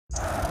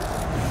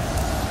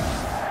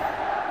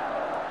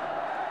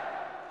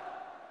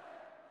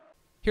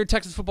Here at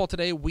Texas Football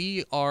Today,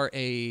 we are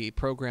a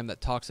program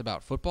that talks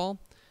about football.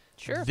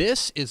 Sure.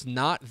 This is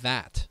not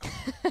that.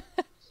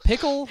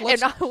 Pickle,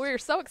 we're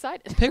so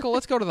excited. Pickle,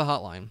 let's go to the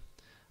hotline.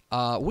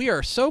 We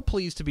are so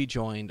pleased to be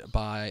joined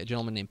by a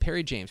gentleman named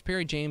Perry James.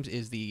 Perry James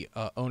is the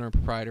owner and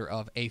proprietor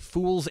of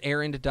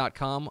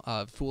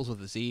afoolserrand.com, Fools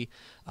with a Z,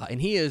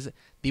 and he is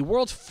the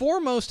world's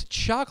foremost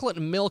chocolate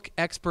milk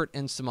expert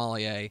and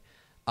sommelier.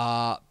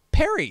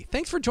 Perry,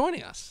 thanks for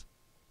joining us.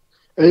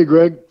 Hey,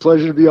 Greg.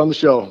 Pleasure to be on the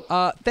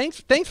show.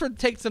 Thanks for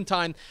taking some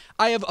time.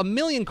 I have a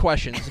million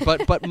questions,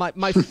 but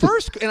my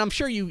first, and I'm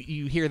sure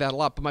you hear that a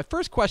lot, but my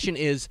first question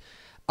is,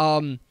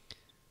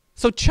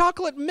 so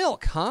chocolate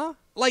milk, huh?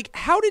 Like,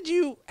 how did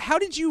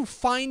you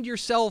find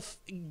yourself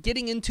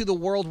getting into the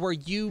world where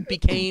you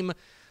became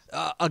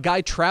a guy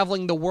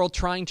traveling the world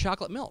trying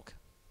chocolate milk?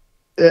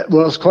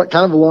 Well, it's kind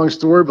of a long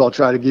story, but I'll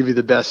try to give you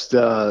the best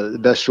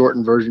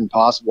shortened version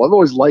possible. I've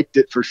always liked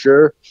it for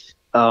sure.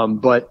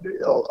 But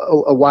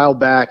a while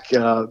back,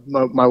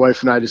 my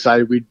wife and I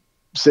decided we'd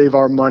save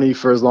our money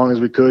for as long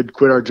as we could,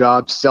 quit our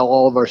jobs, sell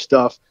all of our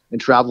stuff,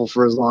 and travel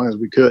for as long as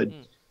we could.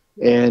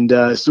 And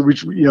so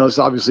it's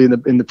obviously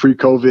in the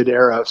pre-COVID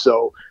era.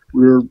 So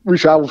we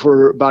traveled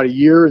for about a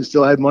year and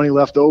still had money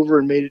left over,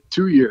 and made it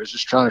 2 years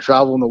just trying to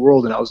travel in the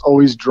world. And I was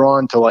always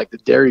drawn to like the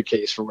dairy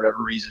case for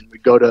whatever reason.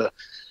 We'd go to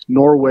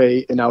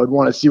Norway and I would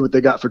want to see what they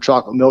got for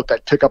chocolate milk.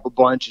 I'd pick up a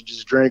bunch and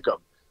just drink them.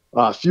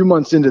 A few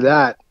months into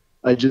that,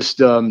 I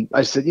just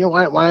I said,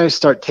 why don't I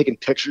start taking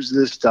pictures of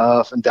this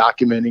stuff and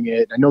documenting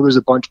it? I know there's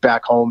a bunch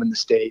back home in the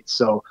States,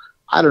 so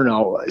I don't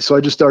know. So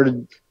I just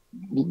started,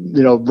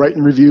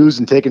 writing reviews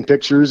and taking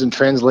pictures and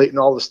translating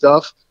all the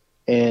stuff.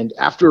 And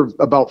after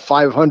about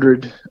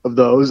 500 of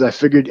those, I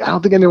figured, I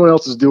don't think anyone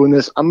else is doing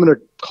this. I'm going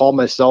to call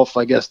myself,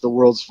 I guess, the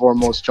world's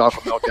foremost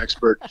chocolate milk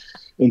expert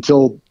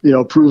until,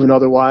 proven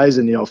otherwise.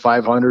 And,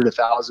 500,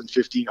 1,000,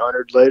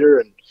 1,500 later.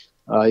 And,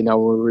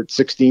 we're at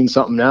 16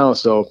 something now,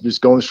 so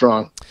just going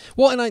strong.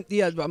 Well, and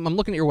I'm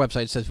looking at your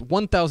website. It says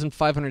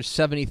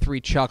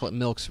 1,573 chocolate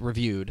milks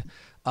reviewed.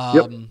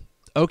 Yep.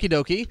 Okie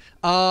dokie.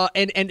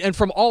 And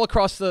from all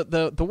across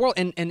the world.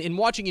 And in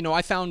watching,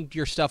 I found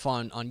your stuff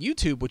on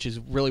YouTube, which is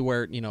really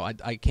where,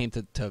 I came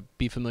to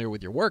be familiar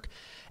with your work.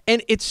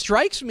 And it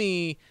strikes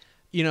me,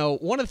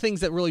 one of the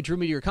things that really drew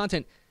me to your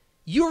content,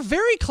 you're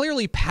very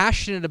clearly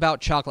passionate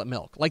about chocolate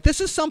milk. Like,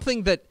 this is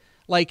something that,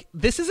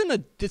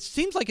 it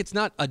seems like it's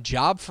not a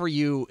job for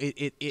you.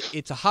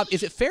 It's a hobby.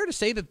 Is it fair to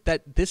say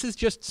that this is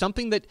just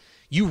something that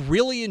you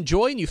really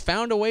enjoy and you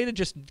found a way to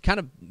just kind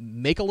of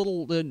make a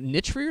little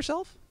niche for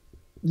yourself?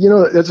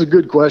 That's a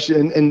good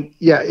question. And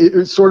yeah,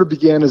 it sort of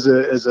began as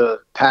a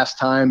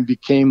pastime,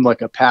 became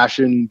like a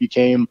passion,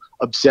 became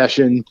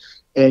obsession,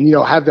 and,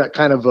 have that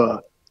kind of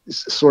a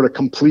sort of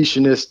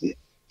completionist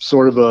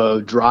sort of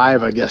a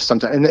drive, I guess,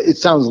 sometimes. And it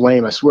sounds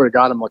lame. I swear to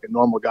God, I'm like a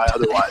normal guy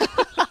otherwise.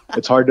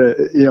 It's hard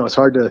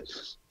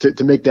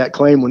to make that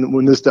claim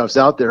when this stuff's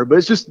out there. But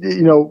it's just,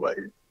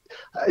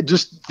 I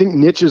just think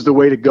niche is the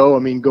way to go. I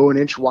mean, go an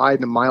inch wide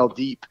and a mile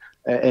deep.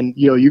 And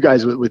you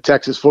guys with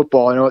Texas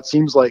football, I know it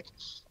seems like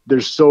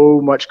there's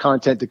so much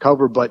content to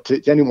cover, but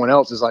to anyone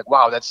else, it's like,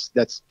 wow,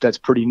 that's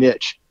pretty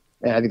niche.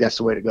 And I think that's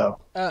the way to go.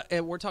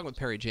 And we're talking with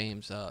Perry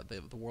James,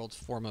 the world's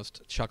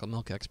foremost chocolate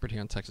milk expert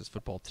here on Texas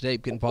Football Today.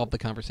 Get involved in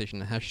the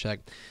conversation in hashtag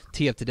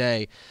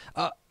TFToday.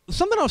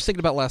 Something I was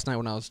thinking about last night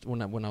when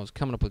I was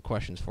coming up with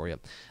questions for you.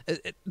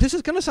 This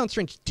is going to sound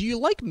strange. Do you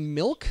like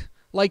milk?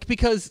 Like,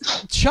 because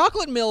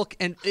chocolate milk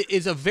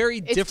is a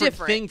very different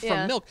thing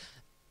from milk.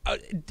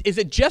 Is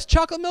it just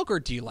chocolate milk, or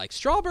do you like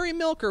strawberry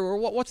milk, or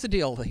what's the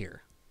deal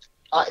here?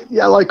 I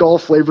like all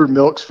flavored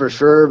milks for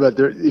sure, but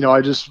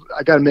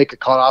I got to make a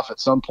cutoff at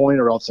some point,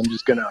 or else I'm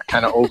just going to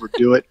kind of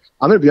overdo it.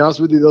 I'm going to be honest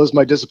with you, those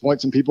might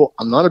disappoint some people.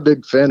 I'm not a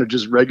big fan of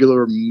just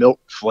regular milk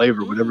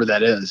flavor, whatever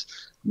that is.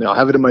 I'll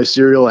have it in my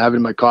cereal, I have it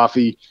in my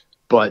coffee,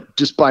 but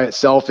just by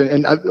itself.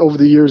 And over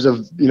the years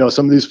of,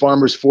 some of these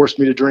farmers forced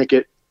me to drink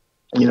it.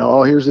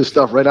 Here's this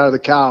stuff right out of the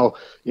cow,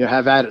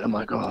 have at it. I'm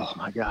like, oh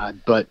my God.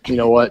 But you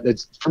know what?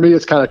 For me,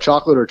 it's kind of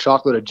chocolate or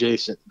chocolate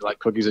adjacent, like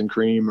cookies and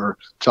cream or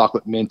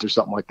chocolate mint or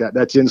something like that.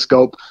 That's in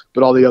scope,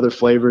 but all the other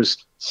flavors,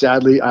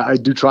 sadly, I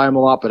do try them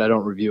a lot, but I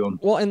don't review them.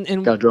 Well, and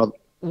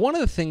one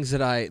of the things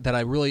that I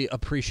really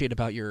appreciate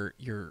about your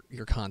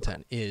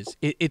content is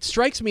it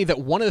strikes me that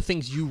one of the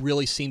things you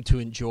really seem to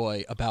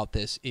enjoy about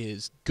this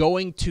is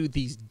going to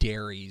these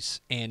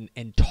dairies and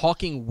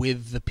talking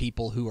with the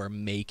people who are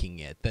making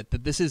it.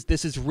 That this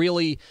is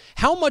really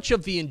how much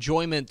of the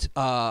enjoyment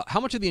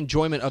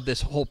of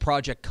this whole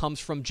project comes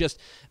from just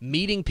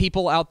meeting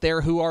people out there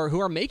who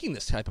are making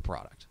this type of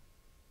product.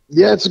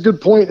 Yeah, it's a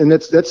good point, and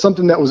that's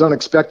something that was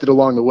unexpected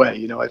along the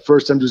way. At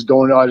first I'm just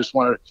going, I just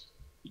want to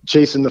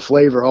chasing the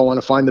flavor. I want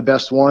to find the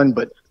best one.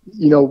 But,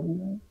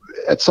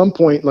 at some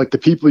point, like the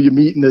people you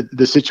meet and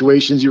the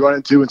situations you run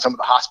into and some of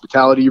the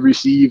hospitality you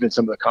receive and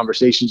some of the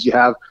conversations you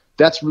have,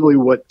 that's really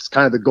what's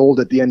kind of the gold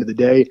at the end of the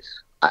day.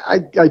 I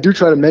do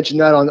try to mention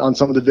that on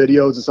some of the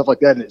videos and stuff like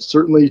that. And it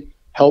certainly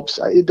helps.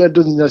 That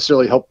doesn't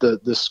necessarily help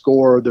the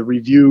score or the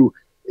review.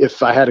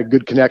 If I had a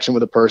good connection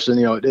with a person,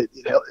 it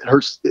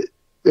hurts.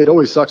 it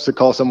always sucks to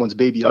call someone's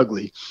baby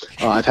ugly.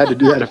 I've had to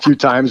do that a few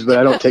times, but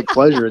I don't take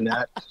pleasure in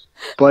that.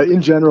 But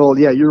in general,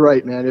 yeah, you're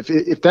right, man.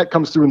 If that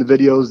comes through in the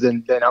videos,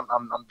 then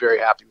I'm very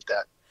happy with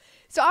that.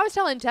 So I was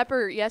telling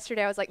Tepper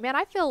yesterday, I was like, man,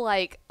 I feel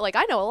like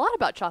I know a lot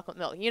about chocolate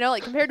milk,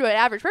 like compared to an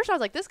average person. I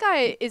was like, this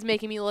guy is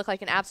making me look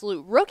like an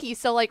absolute rookie.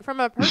 So like from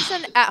a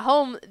person at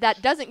home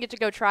that doesn't get to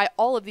go try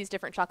all of these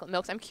different chocolate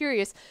milks, I'm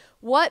curious,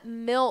 what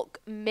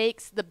milk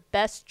makes the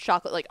best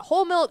chocolate? Like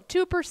whole milk,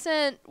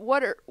 2%,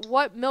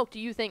 what milk do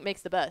you think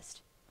makes the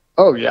best?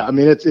 Oh yeah. I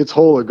mean, it's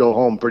whole or go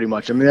home pretty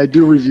much. I mean, I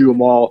do review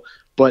them all,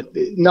 but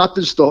not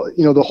just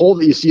the whole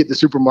that you see at the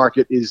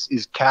supermarket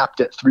is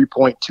capped at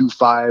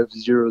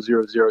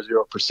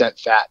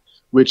 3.25000% fat,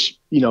 which,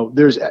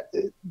 there's,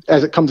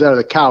 as it comes out of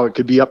the cow, it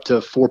could be up to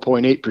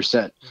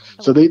 4.8%.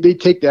 So they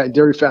take that, and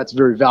dairy fat's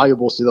very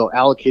valuable. So they'll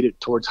allocate it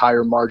towards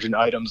higher margin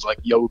items like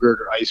yogurt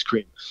or ice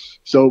cream.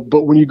 So,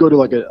 but when you go to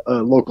like a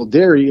local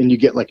dairy and you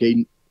get like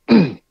a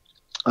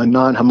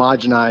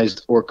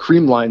non-homogenized or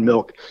cream line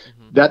milk,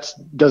 that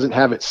doesn't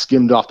have it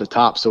skimmed off the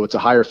top, so it's a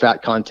higher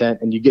fat content,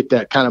 and you get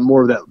that kind of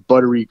more of that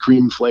buttery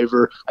cream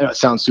flavor. I know it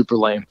sounds super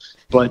lame,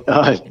 but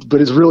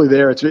it's really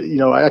there. It's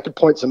I could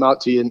point some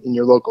out to you in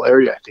your local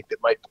area. I think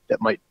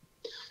that might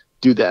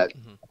do that.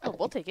 Oh,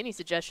 we'll take any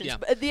suggestions. Yeah.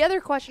 But the other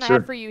question Sure. I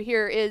have for you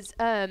here is,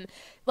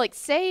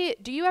 say,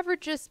 do you ever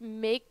just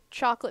make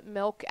chocolate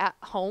milk at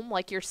home,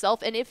 like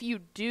yourself? And if you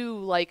do,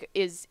 like,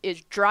 is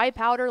dry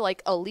powder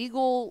like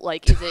illegal?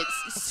 Like, is it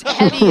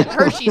heavy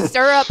Hershey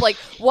syrup? Like,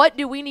 what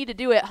do we need to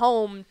do at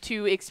home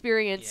to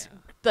experience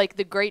like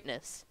the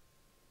greatness?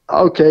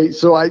 Okay,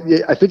 so I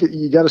think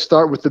you got to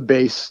start with the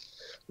base,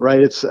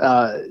 right? It's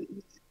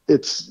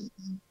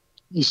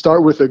you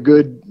start with a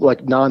good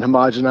like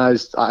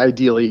non-homogenized,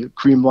 ideally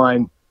cream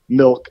line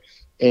milk.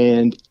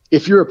 And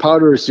if you're a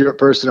powder or syrup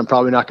person, I'm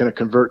probably not going to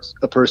convert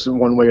a person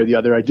one way or the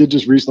other. I did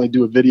just recently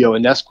do a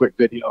Nesquik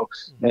video,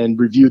 and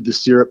reviewed the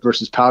syrup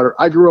versus powder.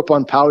 I grew up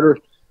on powder.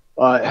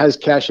 It has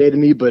cachet to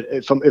me, but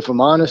if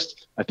I'm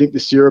honest, I think the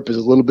syrup is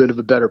a little bit of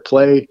a better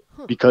play,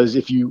 because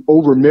if you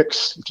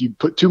if you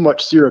put too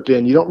much syrup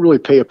in, you don't really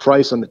pay a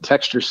price on the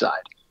texture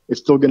side. It's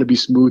still going to be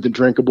smooth and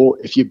drinkable.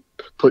 If you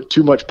put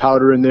too much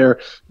powder in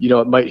there,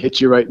 it might hit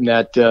you right in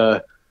that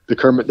the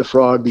Kermit the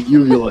Frog, the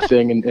uvula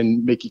thing,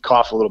 and make you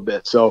cough a little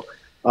bit. So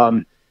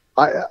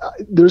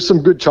there's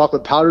some good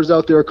chocolate powders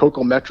out there.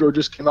 Cocoa Metro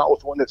just came out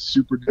with one that's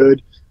super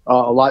good.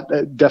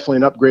 Definitely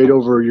an upgrade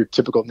over your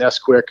typical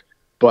Nesquik.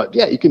 But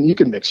yeah, you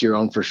can mix your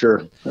own for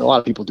sure. A lot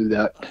of people do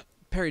that.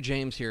 Perry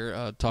James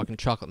here, talking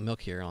chocolate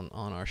milk here on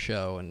our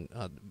show, and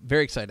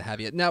very excited to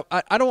have you. Now,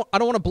 I don't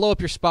want to blow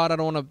up your spot. I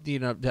don't want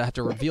to have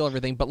to reveal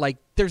everything, but like,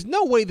 there's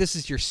no way this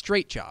is your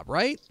straight job,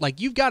 right? Like,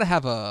 you've got to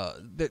have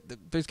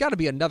there's got to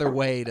be another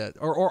way to,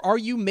 or are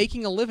you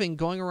making a living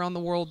going around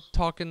the world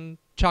talking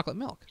chocolate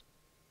milk?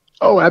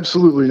 Oh,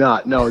 absolutely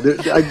not. No,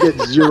 I get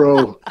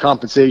zero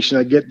compensation.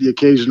 I get the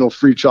occasional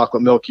free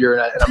chocolate milk here,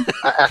 and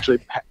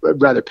I'd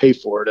rather pay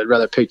for it. I'd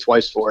rather pay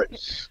twice for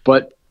it,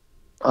 but.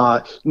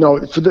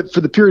 No, for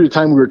the period of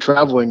time we were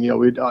traveling,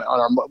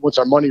 once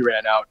our money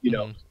ran out,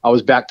 I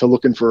was back to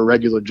looking for a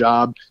regular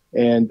job.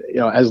 And,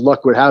 as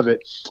luck would have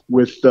it,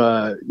 with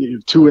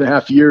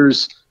 2.5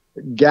 years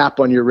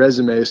gap on your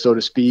resume, so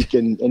to speak,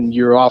 and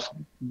you're off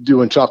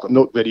doing chocolate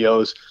milk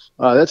videos,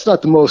 that's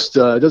not the most,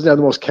 doesn't have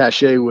the most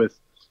cachet with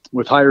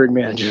hiring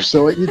managers.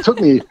 So it took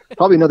me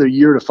probably another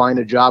year to find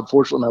a job.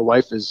 Fortunately, my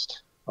wife is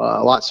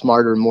a lot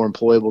smarter and more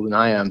employable than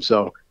I am.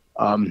 So,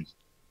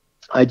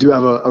 I do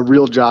have a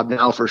real job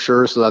now for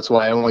sure, so that's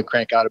why I only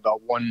crank out about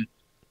one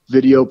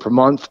video per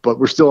month, but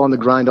we're still on the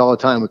grind all the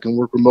time. We can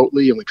work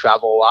remotely, and we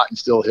travel a lot and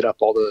still hit up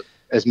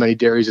as many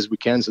dairies as we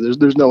can, so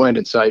there's no end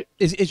in sight.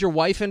 Is your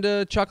wife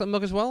into chocolate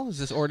milk as well? Is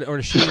this, or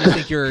does she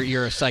think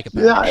you're a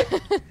psychopath?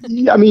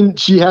 Yeah, I mean,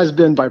 she has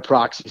been by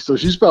proxy, so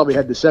she's probably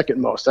had the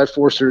second most. I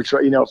forced her to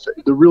try,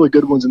 the really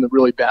good ones and the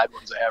really bad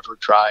ones I have her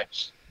try.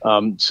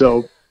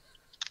 So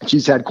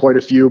she's had quite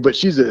a few, but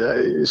she's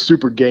a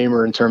super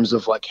gamer in terms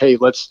of like, hey,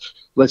 let's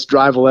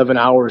drive 11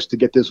 hours to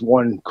get this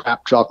one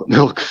crap chocolate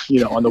milk,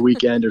 on the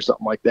weekend or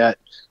something like that.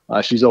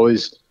 She's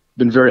always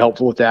been very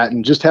helpful with that.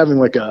 And just having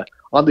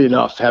oddly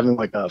enough, having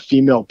like a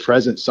female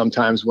presence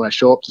sometimes when I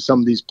show up to some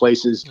of these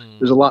places,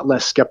 there's a lot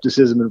less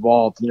skepticism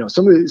involved.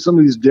 Some of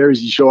these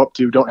dairies you show up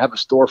to don't have a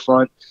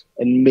storefront,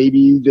 and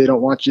maybe they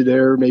don't want you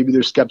there. Maybe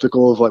they're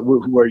skeptical of like,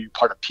 who are you,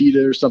 part of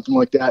PETA or something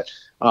like that.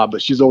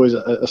 But she's always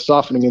a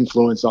softening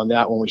influence on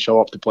that when we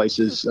show up to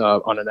places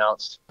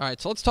unannounced. All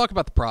right, so let's talk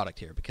about the product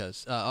here,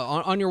 because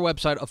on your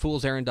website,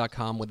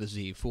 afoolserrand.com with a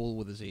Z, fool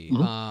with a Z,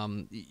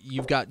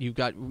 you've got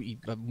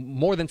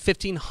more than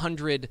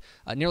 1,500,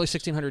 nearly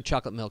 1,600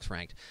 chocolate milks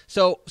ranked.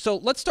 So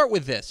let's start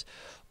with this.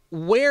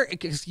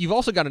 Because you've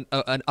also got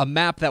a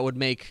map that would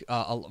make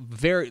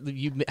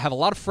you have a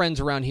lot of friends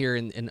around here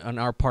in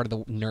our part of the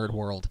nerd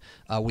world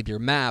with your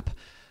map.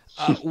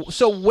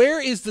 So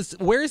where is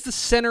the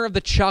center of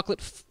the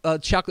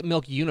chocolate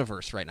milk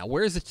universe right now?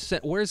 Where is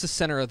the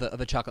center of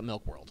the chocolate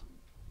milk world?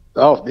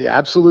 Oh, the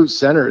absolute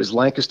center is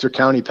Lancaster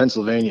County,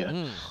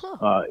 Pennsylvania.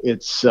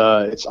 It's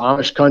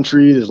Amish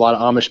country. There's a lot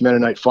of Amish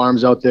Mennonite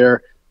farms out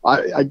there.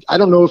 I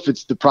don't know if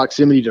it's the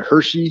proximity to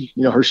Hershey,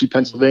 Hershey,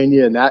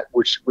 Pennsylvania, and that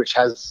which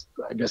has,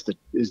 I guess,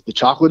 is the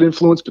chocolate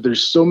influence. But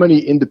there's so many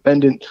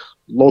independent,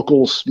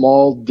 local,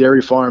 small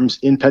dairy farms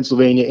in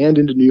Pennsylvania and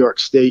into New York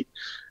State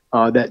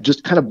that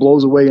just kind of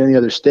blows away any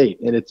other state,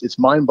 and it's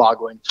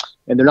mind-boggling.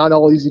 And they're not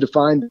all easy to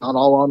find, not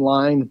all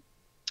online.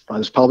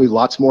 There's probably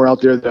lots more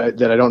out there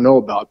that I don't know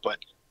about, but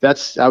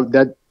that's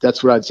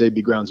what I'd say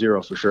be ground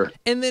zero for sure.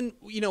 And then,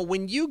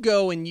 when you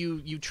go and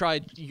you try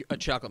a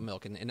chocolate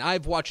milk, and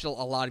I've watched a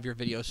lot of your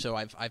videos, so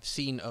I've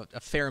seen a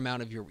fair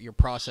amount of your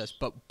process.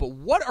 But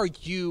what are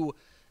you,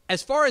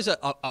 as far as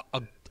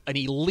an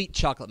elite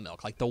chocolate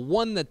milk, like the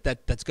one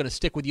that's going to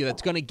stick with you,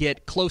 that's going to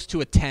get close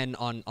to a 10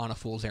 on a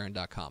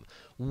foolserrand.com?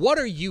 What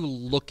are you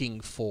looking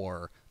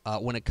for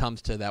when it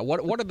comes to that? What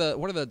are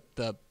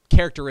the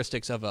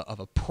characteristics of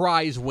a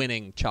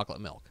prize-winning chocolate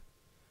milk?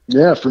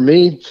 Yeah, for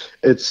me,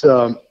 it's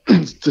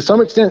to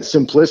some extent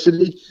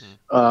simplicity.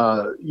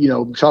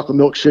 Chocolate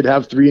milk should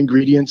have 3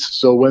 ingredients,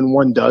 so when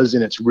one does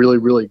and it's really,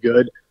 really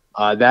good,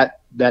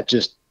 that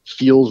just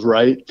feels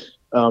right.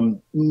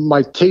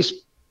 My taste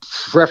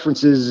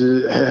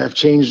preferences have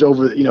changed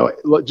over,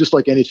 just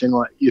like anything.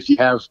 Like if you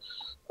have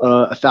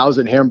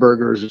 1,000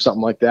 hamburgers or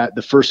something like that,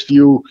 the first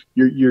few,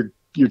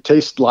 your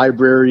taste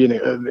library and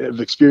of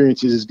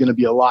experiences is going to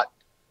be a lot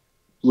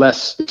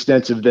less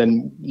extensive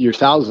than your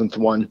 1,000th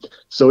one.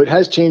 So it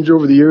has changed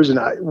over the years. And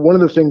one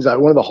of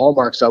the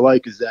hallmarks I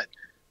like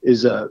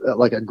is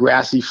like a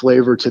grassy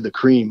flavor to the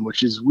cream,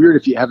 which is weird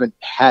if you haven't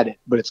had it,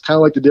 but it's kind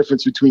of like the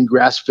difference between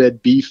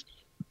grass-fed beef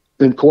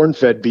and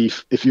corn-fed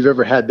beef. If you've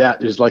ever had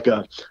that, there's I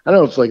don't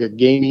know if it's like a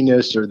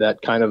gaminess or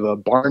that kind of a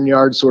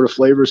barnyard sort of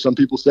flavor, some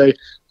people say.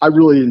 I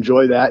really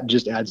enjoy that. It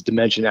just adds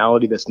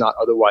dimensionality that's not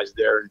otherwise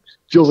there. And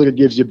feels like it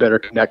gives you a better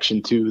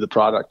connection to the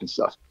product and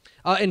stuff.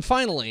 And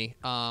finally,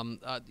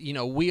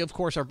 we of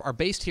course are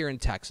based here in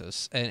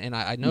Texas, and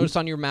I noticed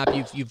on your map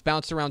you've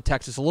bounced around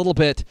Texas a little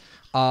bit.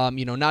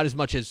 Not as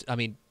much as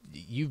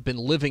you've been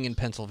living in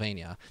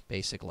Pennsylvania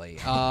basically.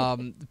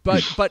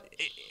 But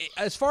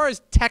as far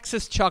as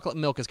Texas chocolate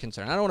milk is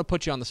concerned, I don't want to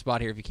put you on the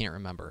spot here if you can't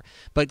remember.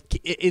 But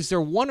is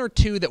there one or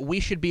two that we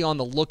should be on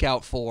the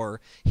lookout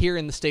for here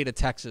in the state of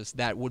Texas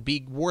that would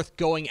be worth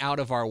going out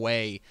of our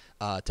way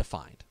to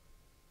find?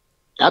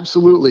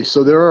 Absolutely.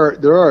 So there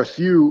are a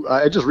few.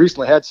 I just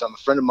recently had some. A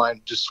friend of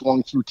mine just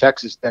swung through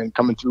Texas and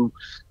coming through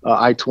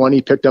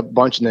I-20, picked up a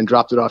bunch, and then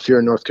dropped it off here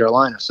in North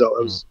Carolina. So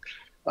it was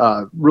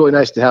really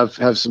nice to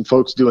have some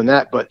folks doing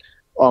that. But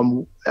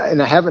and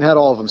I haven't had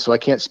all of them, so I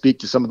can't speak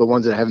to some of the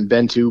ones that I haven't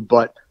been to.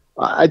 But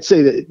I'd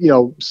say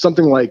that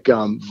something like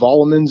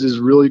Volleman's is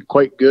really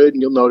quite good,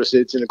 and you'll notice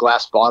it's in a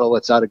glass bottle.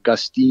 It's out of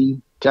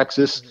Gustine,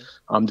 Texas.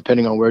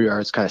 Depending on where you are,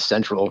 it's kind of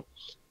central,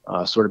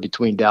 sort of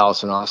between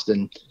Dallas and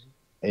Austin.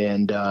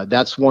 And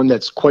that's one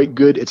that's quite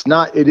good. It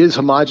is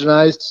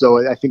homogenized,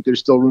 so I think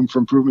there's still room for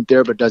improvement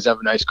there, but it does have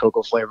a nice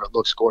cocoa flavor. It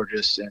looks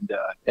gorgeous and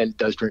it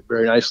does drink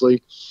very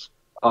nicely.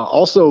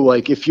 Also,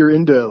 like if you're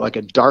into like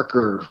a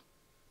darker,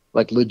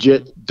 like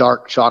legit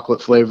dark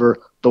chocolate flavor,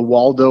 the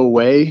Waldo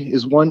Way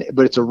is one,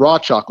 but it's a raw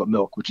chocolate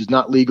milk, which is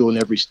not legal in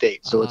every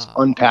state. So it's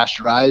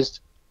unpasteurized.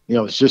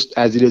 It's just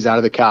as it is out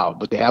of the cow,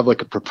 but they have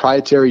like a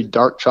proprietary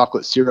dark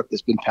chocolate syrup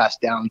that's been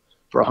passed down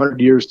for 100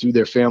 years through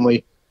their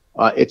family.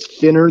 It's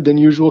thinner than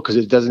usual because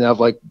it doesn't have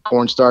like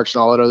cornstarch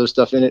and all that other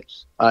stuff in it.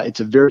 It's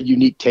a very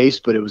unique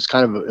taste, but it was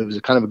kind of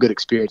a good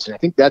experience. And I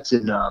think that's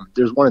in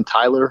there's one in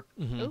Tyler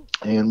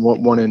and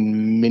one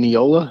in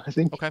Mineola, I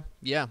think. Okay,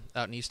 yeah,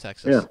 out in East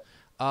Texas.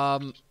 Yeah.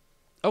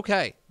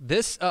 Okay,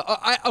 this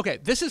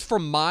is for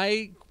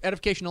my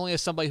edification only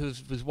as somebody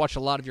who's watched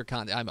a lot of your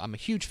content. I'm a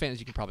huge fan, as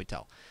you can probably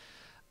tell.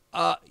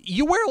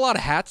 You wear a lot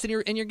of hats in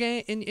your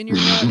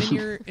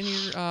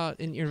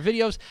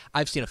videos.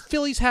 I've seen a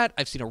Phillies hat.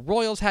 I've seen a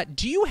Royals hat.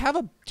 Do you have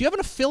an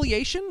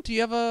affiliation? Do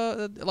you have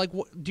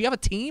do you have a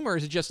team, or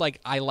is it just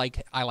like I like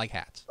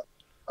hats?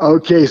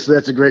 Okay, so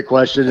that's a great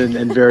question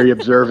and very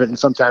observant. And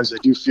sometimes I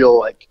do feel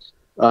like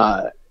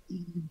not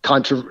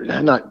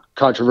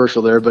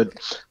controversial there, but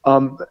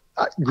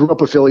I grew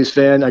up a Phillies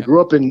fan. I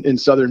grew up in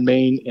Southern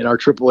Maine, and our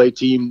AAA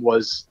team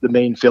was the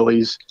Maine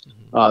Phillies.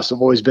 So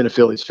I've always been a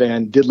Phillies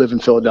fan. Did live in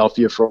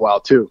Philadelphia for a while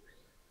too.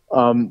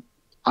 I'm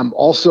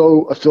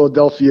also a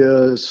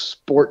Philadelphia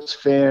sports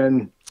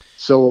fan.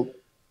 So,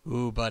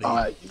 ooh, buddy.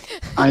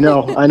 I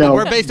know.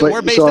 we're based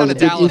out of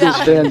Dallas.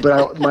 Eagles fan,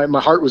 but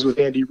my heart was with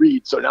Andy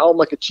Reid. So now I'm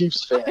like a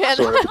Chiefs fan,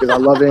 sort of, because I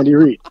love Andy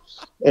Reid.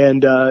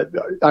 And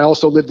I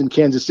also lived in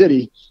Kansas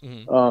City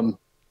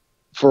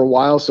for a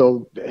while,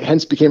 so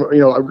hence became,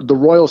 the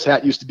Royals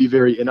hat used to be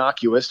very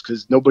innocuous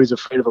because nobody's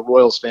afraid of a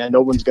Royals fan.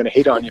 No one's going to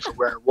hate on you for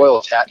wearing a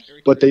Royals hat.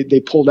 But they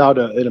pulled out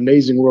an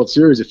amazing World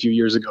Series a few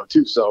years ago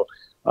too. So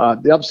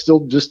I'm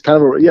still just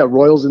kind of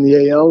Royals in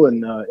the AL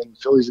and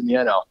Phillies in the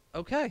NL.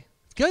 Okay.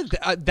 Good.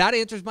 That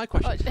answers my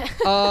question.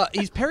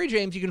 He's Perry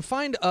James. You can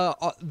find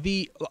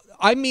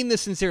I mean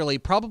this sincerely,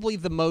 probably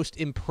the most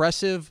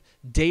impressive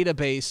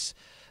database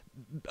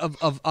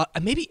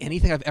maybe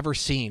anything I've ever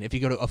seen. If you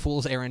go to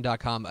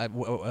afoolserrand.com,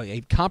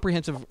 a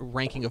comprehensive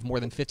ranking of more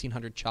than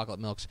 1,500 chocolate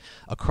milks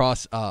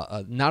across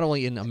not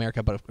only in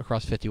America but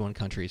across 51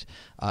 countries.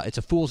 It's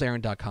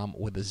afoolserrand.com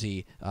with a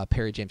Z.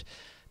 Perry James.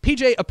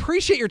 PJ,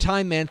 appreciate your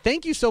time, man.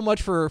 Thank you so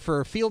much for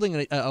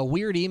fielding a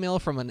weird email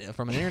from an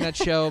internet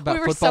show about We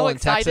were football so in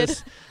excited.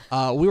 Texas.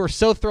 We were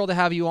so thrilled to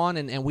have you on,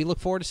 and we look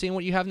forward to seeing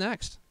what you have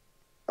next.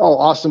 Oh,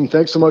 awesome.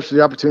 Thanks so much for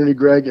the opportunity,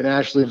 Greg and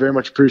Ashley. Very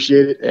much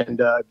appreciate it.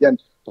 And again,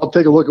 I'll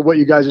take a look at what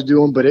you guys are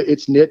doing, but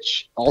it's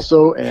niche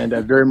also, and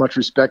I very much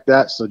respect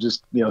that. So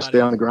just,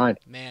 stay on the grind.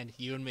 Man,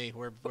 you and me,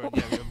 we're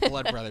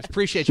blood brothers.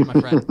 Appreciate you, my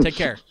friend. Take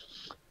care.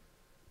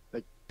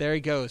 There he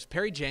goes.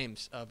 Perry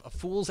James of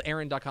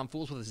afoolserrand.com,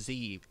 fools with a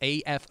Z,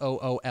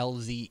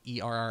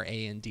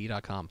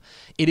 AFOOLZERRAND.com.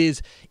 It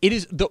is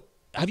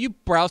have you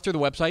browsed through the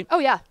website? Oh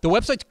yeah. The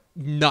website's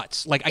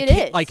nuts. Like I It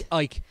can't is.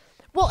 like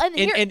Well, and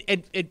here,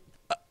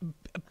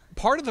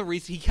 part of the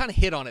reason he kind of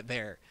hit on it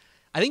there.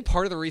 I think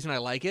part of the reason I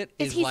like it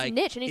is he's like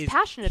niche and he's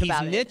passionate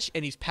about it. He's niche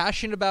and he's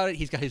passionate about it.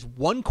 He's got his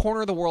one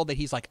corner of the world that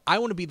he's like, I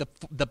want to be the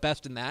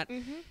best in that.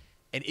 Mm-hmm.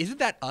 And isn't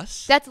that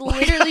us? That's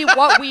literally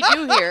what we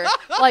do here.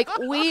 Like,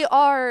 we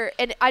are,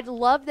 and I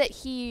love that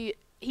he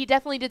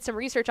definitely did some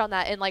research on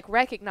that and, like,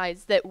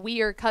 recognized that we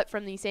are cut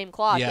from the same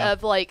cloth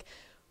of, like,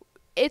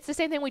 it's the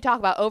same thing we talk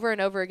about over and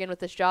over again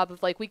with this job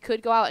of, like, we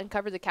could go out and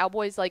cover the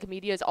Cowboys like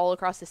medias all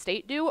across the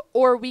state do,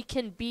 or we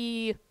can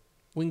be...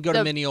 We can go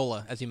to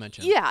Mineola, as you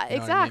mentioned. Yeah, you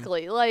know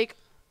exactly. what I mean? Like...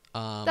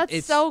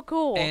 That's so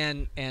cool.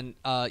 And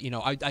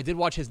I did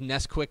watch his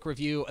Nesquik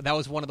review. That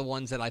was one of the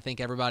ones that I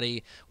think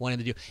everybody wanted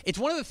to do. It's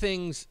one of the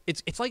things.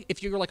 It's like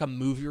if you're like a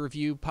movie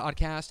review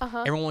podcast,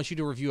 everyone wants you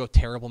to review a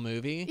terrible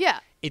movie.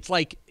 Yeah. It's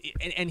like,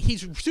 and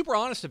he's super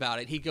honest about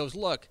it. He goes,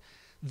 look,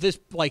 this,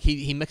 like,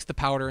 he mixed the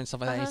powder and stuff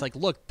like that. He's like,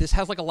 look, this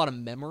has like a lot of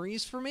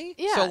memories for me.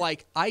 Yeah. So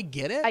like, I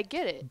get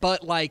it.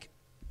 But like,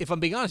 if I'm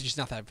being honest, it's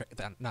just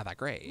not that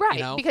great. Right.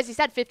 You know? Because he's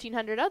had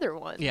 1,500 other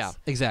ones. Yeah,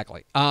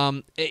 exactly.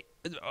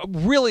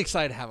 Really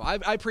excited to have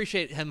him. I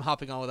appreciate him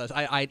hopping on with us.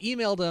 I had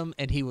emailed him,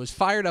 and he was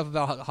fired up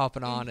about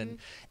hopping on.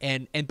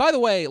 And by the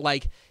way,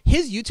 like,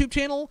 his YouTube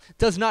channel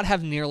does not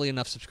have nearly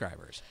enough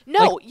subscribers.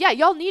 No, yeah,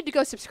 y'all need to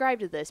go subscribe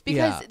to this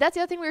because Yeah. that's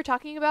the other thing we were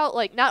talking about.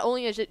 Like, not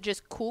only is it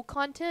just cool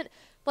content,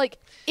 like,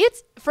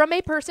 it's from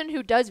a person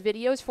who does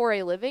videos for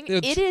a living.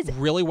 It's it is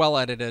really well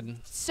edited.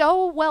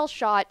 so well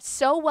shot,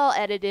 so well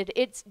edited.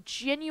 It's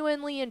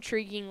genuinely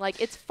intriguing. Like,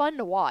 it's fun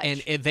to watch.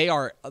 And they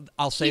are,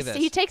 I'll say this.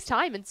 He takes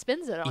time and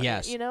spends it on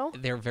Yes, it, you know?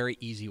 they're very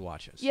easy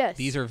watches. Yes.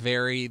 These are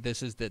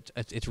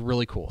it's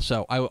really cool.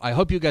 So I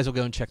hope you guys will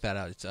go and check that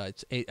out.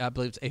 I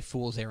believe it's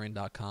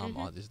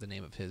afoolserrand.com is the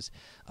name of his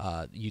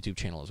YouTube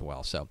channel as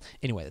well. So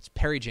anyway, that's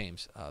Perry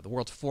James, the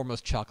world's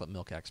foremost chocolate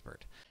milk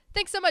expert.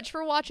 Thanks so much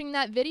for watching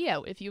that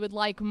video. If you would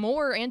like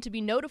more and to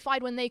be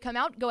notified when they come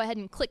out, go ahead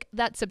and click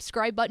that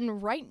subscribe button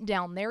right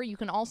down there. You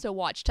can also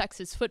watch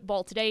Texas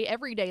Football Today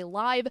every day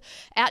live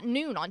at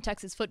noon on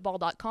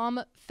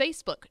TexasFootball.com,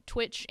 Facebook,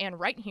 Twitch, and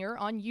right here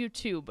on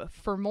YouTube.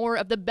 For more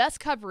of the best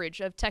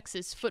coverage of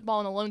Texas football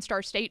in the Lone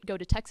Star State, go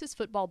to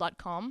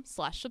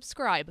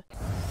TexasFootball.com/subscribe.